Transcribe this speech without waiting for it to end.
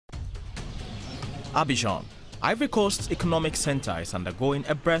Abidjan, Ivory Coast's economic center, is undergoing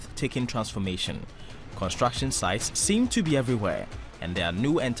a breathtaking transformation. Construction sites seem to be everywhere, and there are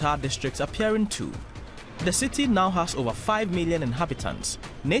new entire districts appearing too. The city now has over 5 million inhabitants.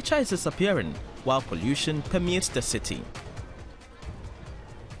 Nature is disappearing, while pollution permeates the city.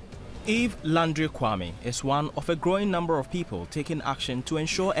 Yves Landry Kwame is one of a growing number of people taking action to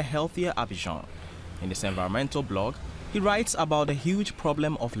ensure a healthier Abidjan. In his environmental blog, he writes about the huge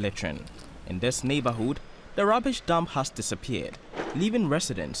problem of littering. In this neighborhood, the rubbish dump has disappeared, leaving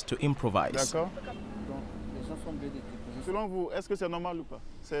residents to improvise.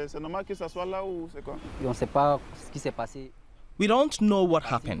 We don't know what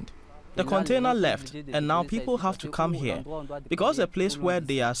happened. The container left, and now people have to come here because the place where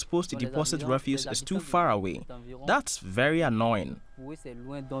they are supposed to deposit refuse is too far away. That's very annoying.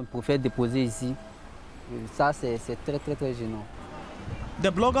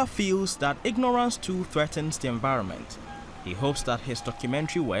 The blogger feels that ignorance too threatens the environment. He hopes that his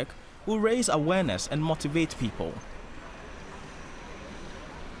documentary work will raise awareness and motivate people.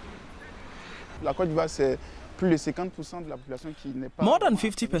 More than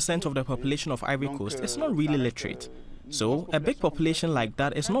 50% of the population of Ivory Coast is not really literate. So, a big population like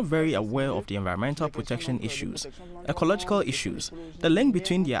that is not very aware of the environmental protection issues, ecological issues, the link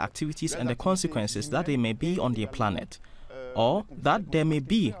between their activities and the consequences that they may be on their planet, or that there may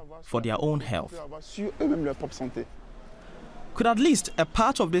be for their own health. Could at least a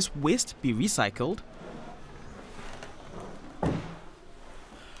part of this waste be recycled?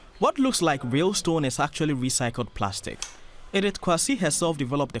 What looks like real stone is actually recycled plastic. Edith Kwasi herself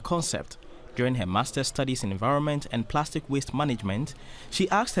developed the concept. During her master's studies in environment and plastic waste management, she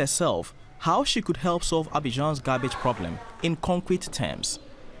asked herself how she could help solve Abidjan's garbage problem in concrete terms.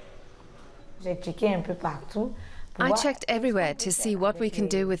 I checked everywhere to see what we can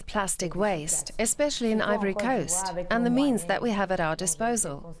do with plastic waste, especially in Ivory Coast, and the means that we have at our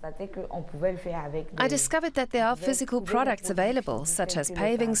disposal. I discovered that there are physical products available, such as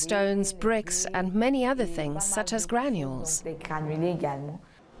paving stones, bricks, and many other things, such as granules.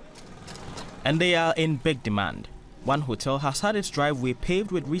 And they are in big demand. One hotel has had its driveway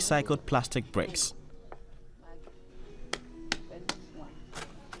paved with recycled plastic bricks.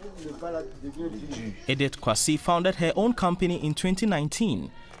 Edith Kwasi founded her own company in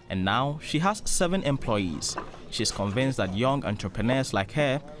 2019, and now she has 7 employees. She's convinced that young entrepreneurs like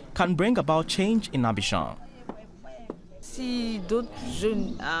her can bring about change in Abidjan.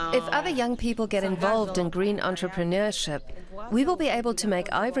 If other young people get involved in green entrepreneurship, we will be able to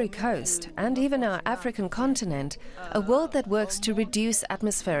make Ivory Coast, and even our African continent, a world that works to reduce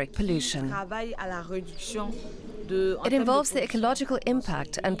atmospheric pollution. It involves the ecological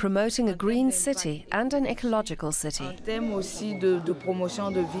impact and promoting a green city and an ecological city.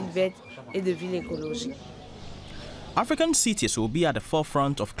 African cities will be at the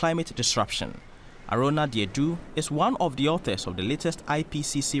forefront of climate disruption. Arona Diedu is one of the authors of the latest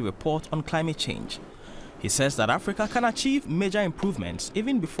IPCC report on climate change. He says that Africa can achieve major improvements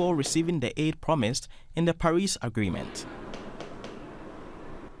even before receiving the aid promised in the Paris Agreement.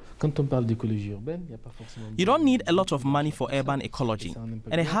 You don't need a lot of money for urban ecology,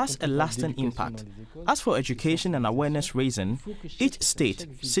 and it has a lasting impact. As for education and awareness raising, each state,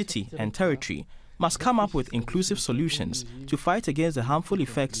 city, and territory must come up with inclusive solutions to fight against the harmful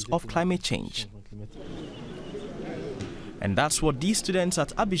effects of climate change. And that's what these students at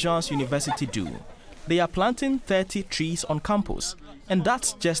Abidjan's university do. They are planting 30 trees on campus, and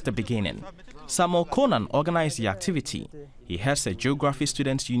that's just the beginning. Samuel Conan organized the activity. He heads the Geography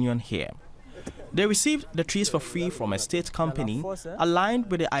Students' Union here. They received the trees for free from a state company aligned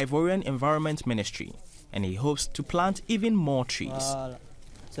with the Ivorian Environment Ministry, and he hopes to plant even more trees.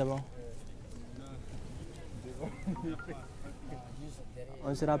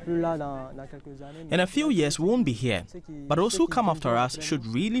 In a few years, we won't be here, but those who come after us should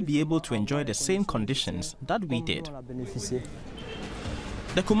really be able to enjoy the same conditions that we did.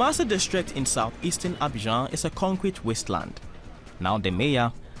 The Kumasi district in southeastern Abidjan is a concrete wasteland. Now the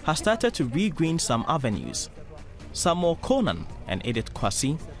mayor has started to re-green some avenues. Samuel Conan and Edith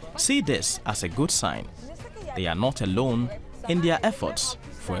Kwasi see this as a good sign. They are not alone in their efforts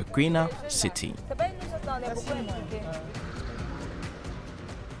for a greener city.